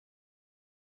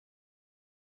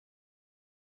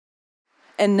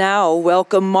And now,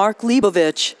 welcome Mark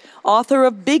Leibovich, author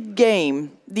of Big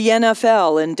Game, the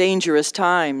NFL in Dangerous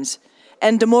Times,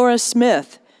 and DeMaurice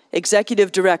Smith,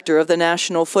 Executive Director of the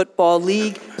National Football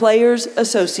League Players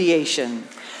Association.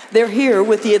 They're here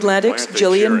with the Atlantic's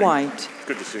Gillian White.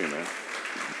 Good to see you, man.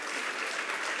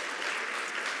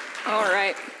 All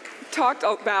right. Talked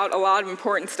about a lot of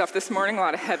important stuff this morning, a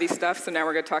lot of heavy stuff, so now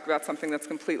we're going to talk about something that's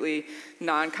completely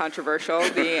non-controversial,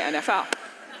 the NFL.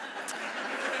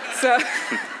 So,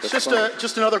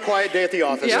 just another quiet day at the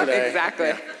office today. Exactly.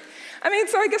 Yeah. I mean,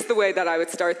 so I guess the way that I would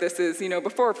start this is,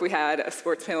 before if we had a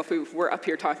sports panel, if we were up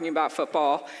here talking about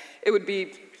football, it would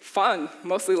be fun,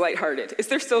 mostly lighthearted. Is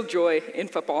there still joy in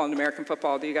football, in American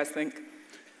football, do you guys think?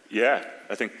 Yeah,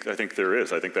 I think there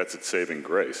is. I think that's its saving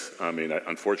grace. I mean,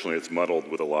 unfortunately, it's muddled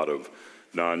with a lot of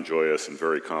non-joyous and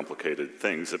very complicated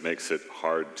things that makes it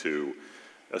hard to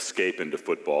escape into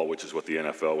football, which is what the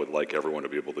NFL would like everyone to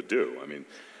be able to do. I mean,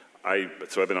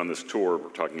 so I've been on this tour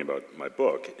talking about my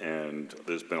book, and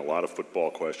there's been a lot of football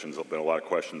questions. There's been a lot of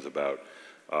questions about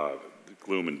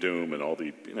gloom and doom and all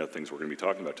the things we're going to be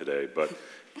talking about today. But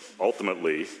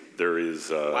ultimately, there is.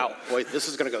 Wow, boy, this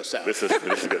is going to go south. This is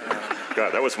good.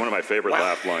 God, that was one of my favorite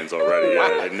laugh lines already.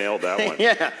 Yeah, I nailed that one.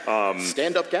 Yeah.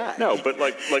 Stand-up guy. No, but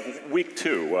like week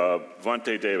 2,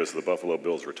 Vontae Davis of the Buffalo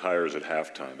Bills retires at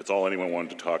halftime. It's all anyone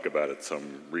wanted to talk about at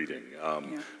some reading.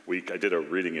 I did a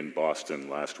reading in Boston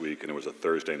last week, and it was a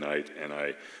Thursday night, and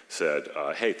I said,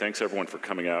 hey, thanks everyone for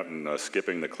coming out and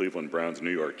skipping the Cleveland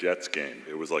Browns-New York Jets game.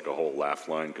 It was like a whole laugh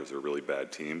line because they're really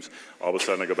bad teams. All of a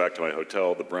sudden I go back to my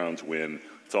hotel, the Browns win.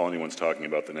 It's all anyone's talking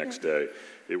about the next day.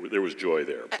 There was joy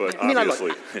there, but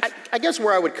obviously... I guess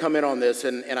where I would come in on this,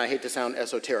 and I hate to sound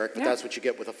esoteric, but that's what you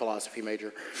get with a philosophy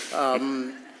major.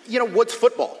 What's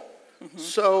football?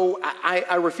 So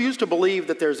I refuse to believe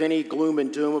that there's any gloom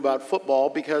and doom about football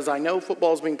because I know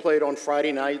football is being played on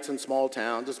Friday nights in small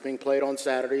towns. It's being played on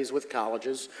Saturdays with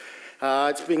colleges.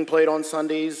 It's being played on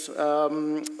Sundays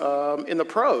in the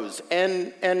pros.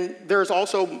 And there's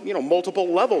also,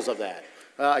 multiple levels of that.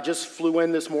 I just flew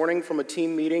in this morning from a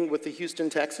team meeting with the Houston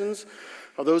Texans.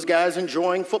 Are those guys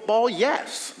enjoying football?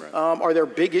 Yes. Right. Are there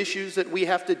big issues that we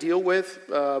have to deal with?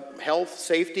 Health,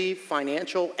 safety,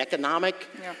 financial, economic,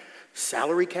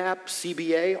 salary cap,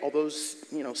 CBA, all those,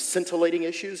 scintillating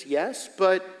issues? Yes.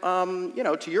 But,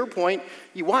 to your point,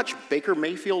 you watch Baker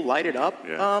Mayfield light it up.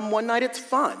 One night it's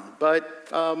fun. But,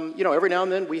 every now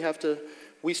and then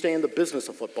we stay in the business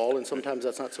of football, and sometimes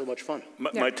that's not so much fun.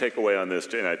 My takeaway on this,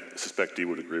 and I suspect Dee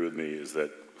would agree with me, is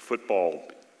that football,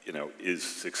 is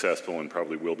successful and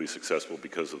probably will be successful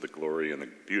because of the glory and the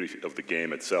beauty of the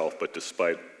game itself, but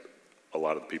despite a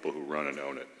lot of the people who run and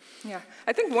own it. Yeah,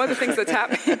 I think one of the things that's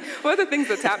happening. One of the things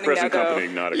that's happening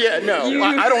now, though.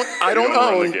 I don't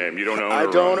own the game. You don't own. I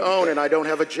don't own, and I don't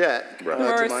have a jet to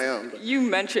my own. But. You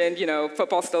mentioned,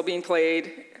 football still being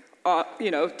played.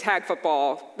 Tag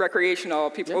football, recreational,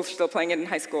 people are still playing it in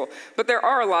high school. But there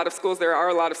are a lot of schools, there are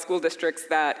a lot of school districts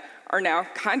that are now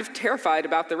kind of terrified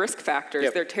about the risk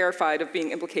factors. They're terrified of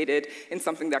being implicated in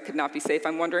something that could not be safe.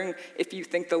 I'm wondering if you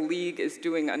think the league is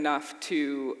doing enough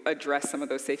to address some of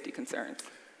those safety concerns.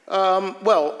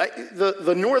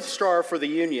 The North Star for the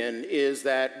union is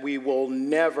that we will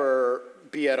never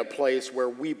be at a place where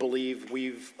we believe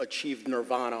we've achieved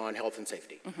nirvana on health and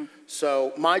safety.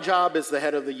 So my job as the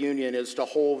head of the union is to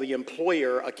hold the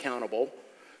employer accountable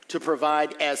to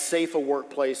provide as safe a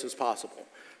workplace as possible.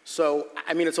 So,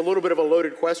 I mean, it's a little bit of a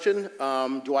loaded question.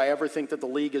 Do I ever think that the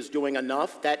league is doing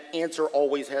enough? That answer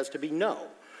always has to be no.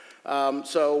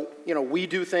 We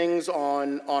do things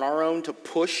on our own to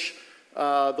push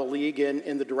the league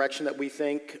in the direction that we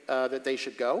think that they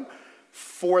should go.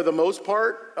 For the most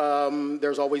part,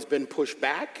 there's always been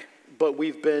pushback, but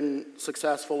we've been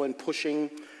successful in pushing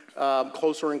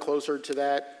closer and closer to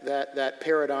that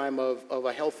paradigm of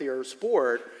a healthier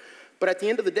sport. But at the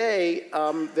end of the day,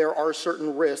 there are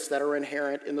certain risks that are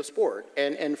inherent in the sport.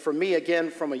 And for me, again,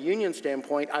 from a union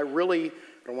standpoint, I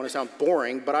don't want to sound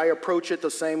boring, but I approach it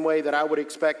the same way that I would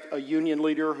expect a union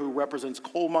leader who represents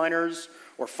coal miners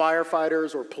or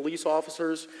firefighters or police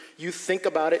officers. You think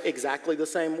about it exactly the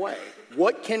same way.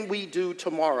 What can we do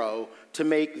tomorrow to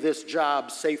make this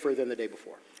job safer than the day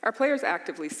before? Are players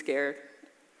actively scared?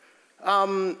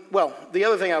 Well, the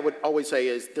other thing I would always say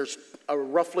is there's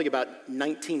roughly about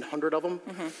 1,900 of them,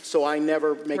 so I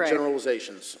never make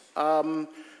generalizations.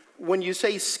 When you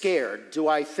say scared, do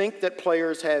I think that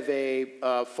players have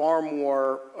a far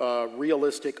more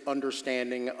realistic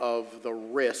understanding of the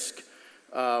risk?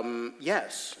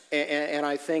 Yes, and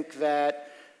I think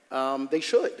that they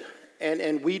should.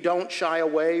 And we don't shy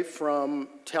away from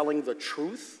telling the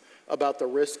truth about the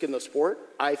risk in the sport.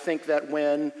 I think that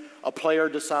when a player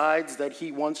decides that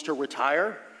he wants to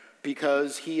retire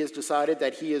because he has decided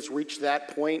that he has reached that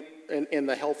point in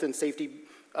the health and safety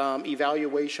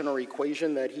evaluation or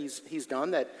equation that he's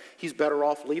done, that he's better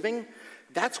off leaving,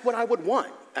 that's what I would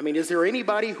want. I mean, is there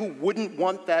anybody who wouldn't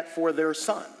want that for their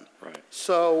son? Right.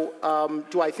 So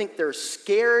do I think they're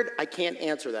scared? I can't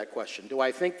answer that question. Do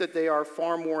I think that they are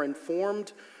far more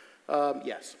informed?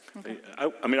 Yes. Okay.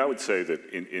 I mean, I would say that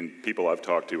in people I've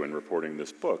talked to in reporting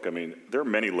this book, I mean, there are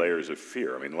many layers of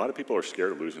fear. I mean, a lot of people are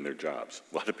scared of losing their jobs.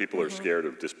 A lot of people are scared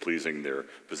of displeasing their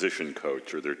position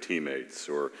coach or their teammates,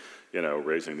 or, you know,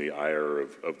 raising the ire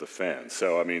of the fans.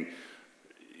 So, I mean,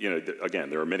 you know, again,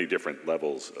 there are many different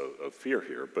levels of fear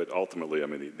here, but ultimately, I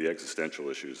mean, the existential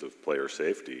issues of player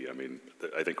safety, I mean,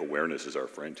 I think awareness is our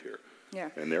friend here. Yeah.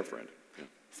 And their friend. Yeah.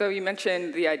 So you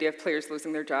mentioned the idea of players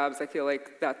losing their jobs. I feel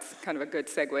like that's kind of a good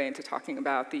segue into talking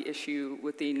about the issue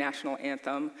with the national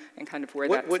anthem and kind of where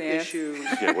that stands. What issue?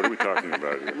 Yeah, what are we talking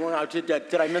about here? Well,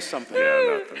 did I miss something?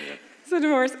 Yeah, nothing, yeah. So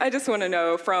DeMaurice, I just want to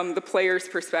know, from the player's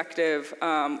perspective,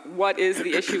 what is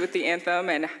the issue with the anthem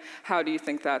and how do you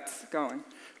think that's going?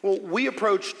 Well, we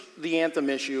approached the anthem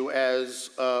issue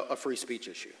as a free speech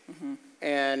issue.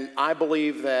 And I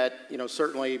believe that, you know,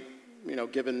 certainly, you know,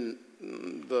 given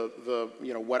you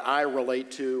know, what I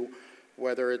relate to,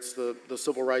 whether it's the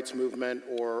civil rights movement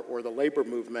or the labor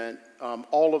movement,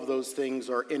 all of those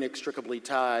things are inextricably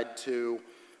tied to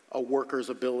a worker's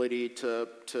ability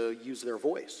to use their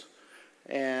voice.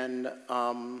 And,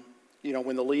 you know,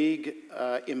 when the league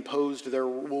imposed their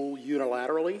rule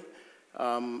unilaterally,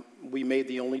 we made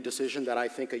the only decision that I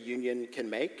think a union can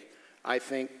make. I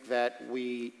think that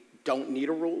we don't need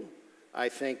a rule. I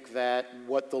think that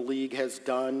what the league has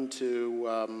done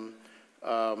to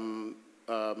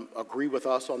agree with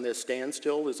us on this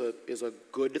standstill is a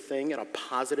good thing and a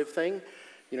positive thing.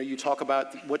 You know, you talk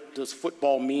about what does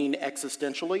football mean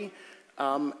existentially.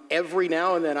 Every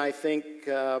now and then I think,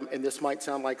 and this might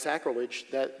sound like sacrilege,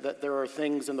 that there are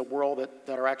things in the world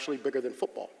that are actually bigger than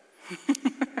football.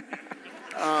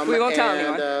 We won't tell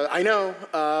anyone. I know,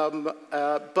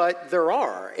 but there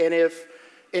are. And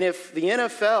if the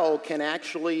NFL can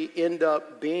actually end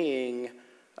up being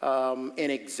an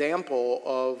example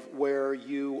of where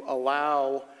you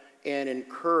allow and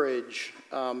encourage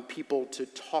people to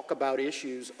talk about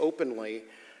issues openly,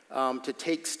 to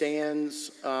take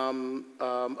stands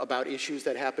about issues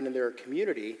that happen in their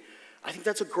community, I think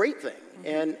that's a great thing.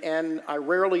 And I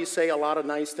rarely say a lot of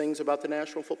nice things about the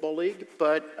National Football League,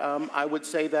 but I would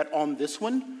say that on this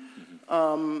one,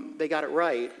 they got it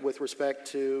right with respect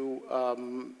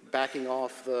to backing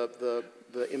off the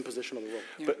imposition of the rule.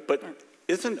 Yeah. But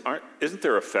isn't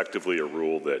there effectively a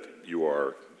rule that you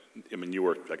are, I mean, you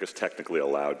are, I guess, technically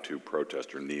allowed to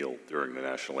protest or kneel during the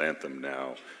national anthem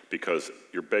now because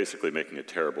you're basically making a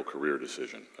terrible career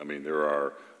decision. I mean, there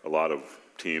are a lot of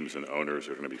teams and owners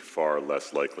are going to be far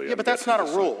less likely. Yeah, but that's not a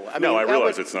rule. I mean, no, I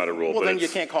realize it's not a rule. Well, but then you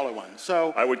can't call it one.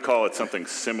 So I would call it something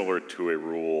similar to a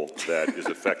rule that is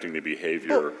affecting the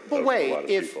behavior of a lot of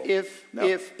people.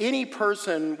 If any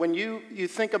person, when you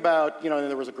think about, you know, and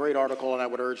there was a great article, and I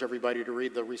would urge everybody to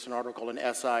read the recent article in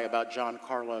SI about John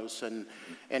Carlos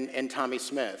and Tommy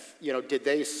Smith. You know, did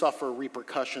they suffer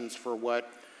repercussions for what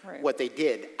they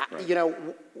did? Right. You know,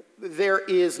 there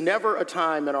is never a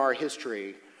time in our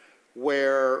history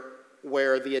where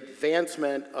the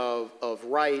advancement of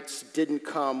rights didn't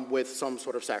come with some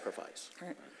sort of sacrifice.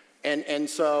 Right. And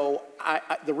so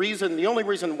the only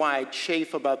reason why I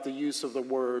chafe about the use of the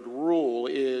word rule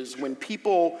is when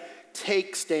people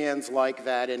take stands like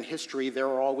that in history, there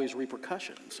are always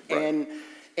repercussions. Right.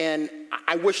 And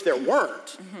I wish there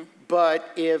weren't,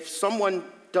 but if someone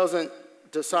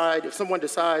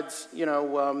decides, you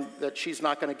know, that she's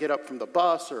not going to get up from the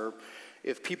bus, or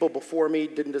if people before me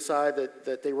didn't decide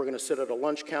that they were going to sit at a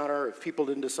lunch counter, if people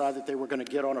didn't decide that they were going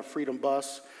to get on a freedom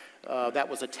bus that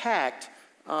was attacked,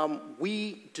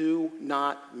 we do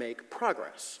not make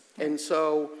progress. And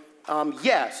so,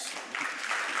 yes.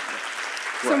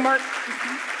 So Mark,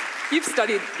 you've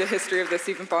studied the history of this,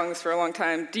 you've been following this for a long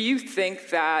time. Do you think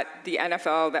that the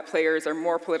NFL, that players are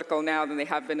more political now than they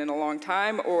have been in a long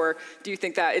time, or do you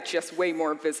think that it's just way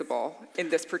more visible in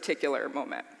this particular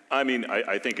moment? I mean,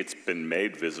 I think it's been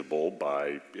made visible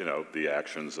by, you know, the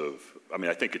actions of, I mean,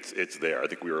 I think it's there. I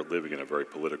think we are living in a very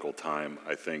political time.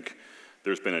 I think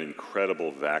there's been an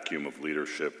incredible vacuum of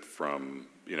leadership from,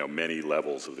 you know, many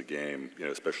levels of the game, you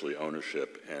know, especially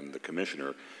ownership and the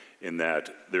commissioner, in that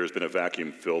there's been a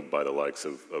vacuum filled by the likes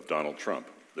of Donald Trump.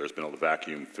 There's been a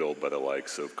vacuum filled by the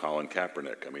likes of Colin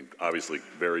Kaepernick. I mean, obviously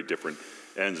very different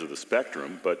ends of the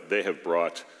spectrum, but they have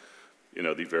brought, you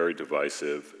know, the very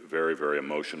divisive, very, very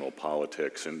emotional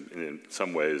politics, and in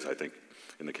some ways, I think,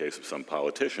 in the case of some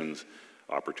politicians,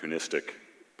 opportunistic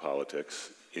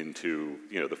politics into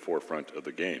the forefront of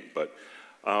the game. But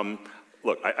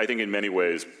look, I think in many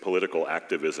ways, political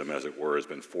activism, as it were, has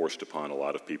been forced upon a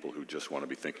lot of people who just want to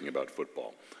be thinking about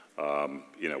football.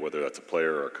 Whether that's a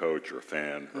player or a coach or a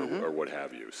fan or what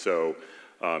have you. So,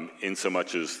 in so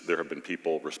much as there have been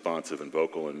people responsive and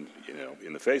vocal, and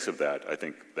in the face of that, I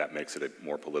think that makes it a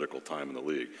more political time in the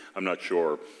league. I'm not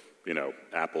sure,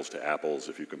 apples to apples,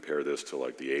 if you compare this to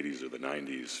like the 80s or the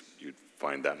 90s, you'd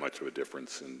find that much of a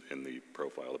difference in the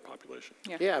profile of the population.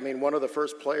 Yeah, I mean, one of the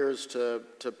first players to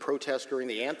protest during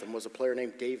the anthem was a player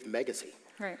named Dave Megacy.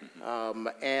 Right.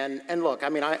 And look, I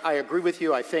mean, I agree with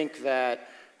you. I think that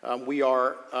we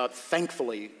are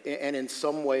thankfully, and in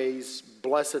some ways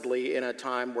blessedly, in a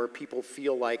time where people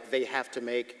feel like they have to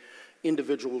make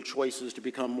individual choices to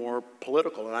become more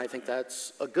political, and I think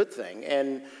that's a good thing.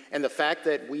 And the fact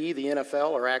that we, the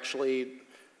NFL, are actually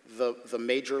the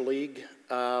major league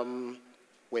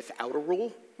without a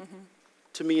rule,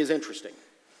 to me is interesting.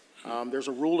 There's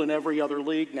a rule in every other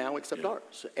league now except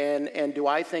ours. And do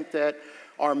I think that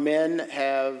our men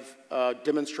have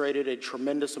demonstrated a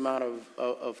tremendous amount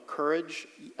of courage?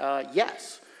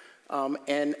 Yes.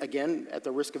 And again, at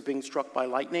the risk of being struck by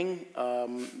lightning,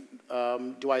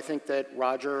 do I think that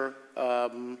Roger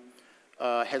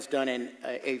has done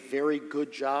a very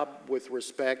good job with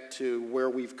respect to where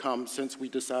we've come since we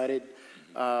decided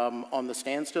on the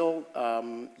standstill?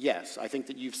 Yes. I think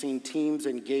that you've seen teams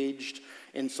engaged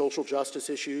in social justice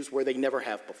issues where they never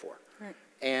have before. Right.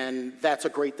 And that's a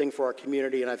great thing for our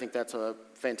community, and I think that's a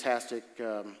fantastic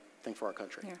thing for our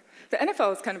country. Yeah. The NFL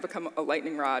has kind of become a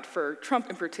lightning rod for Trump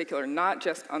in particular, not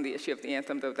just on the issue of the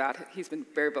anthem, though that he's been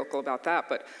very vocal about that,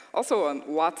 but also on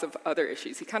lots of other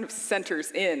issues. He kind of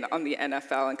centers in on the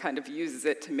NFL and kind of uses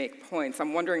it to make points.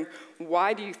 I'm wondering,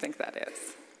 why do you think that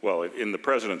is? Well, in the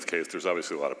president's case, there's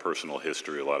obviously a lot of personal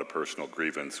history, a lot of personal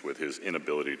grievance with his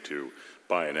inability to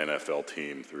buy an NFL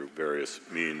team through various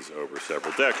means over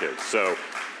several decades. So,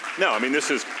 no, I mean, this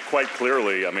is quite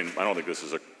clearly, I don't think this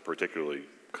is a particularly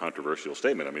controversial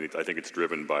statement. I mean, I think it's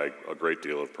driven by a great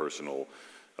deal of personal,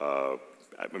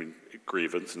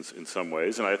 grievance in some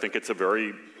ways, and I think it's a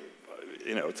very,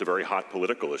 it's a very hot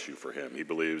political issue for him. He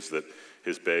believes that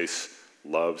his base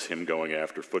loves him going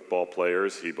after football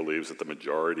players. He believes that the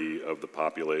majority of the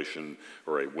population,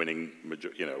 or a winning,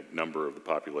 number of the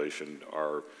population,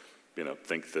 are,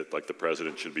 think that like the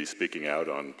president should be speaking out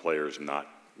on players not,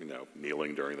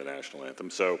 kneeling during the national anthem.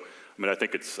 So, I don't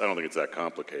think it's that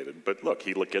complicated. But look,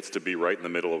 he gets to be right in the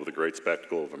middle of the great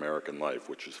spectacle of American life,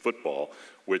 which is football,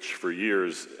 which for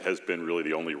years has been really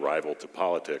the only rival to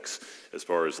politics as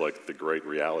far as like the great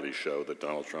reality show that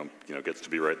Donald Trump, gets to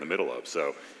be right in the middle of.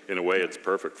 So, in a way, it's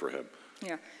perfect for him.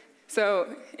 Yeah.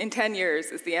 So, in 10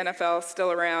 years, is the NFL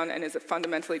still around, and is it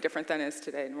fundamentally different than it is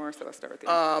today? DeMaurice, let's start with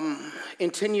you. In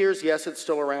 10 years, yes, it's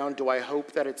still around. Do I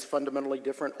hope that it's fundamentally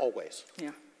different? Always.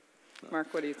 Yeah.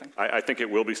 Mark, what do you think? I think it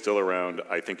will be still around.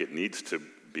 I think it needs to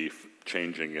be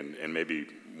changing and maybe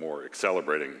more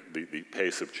accelerating the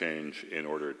pace of change in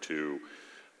order to,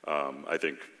 I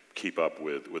think, keep up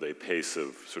with a pace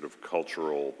of sort of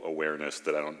cultural awareness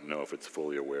that I don't know if it's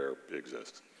fully aware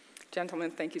exists. Gentlemen,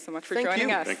 thank you so much for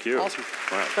joining us. Thank you. Awesome.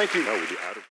 Wow. Thank you. Oh, we'd be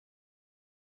out of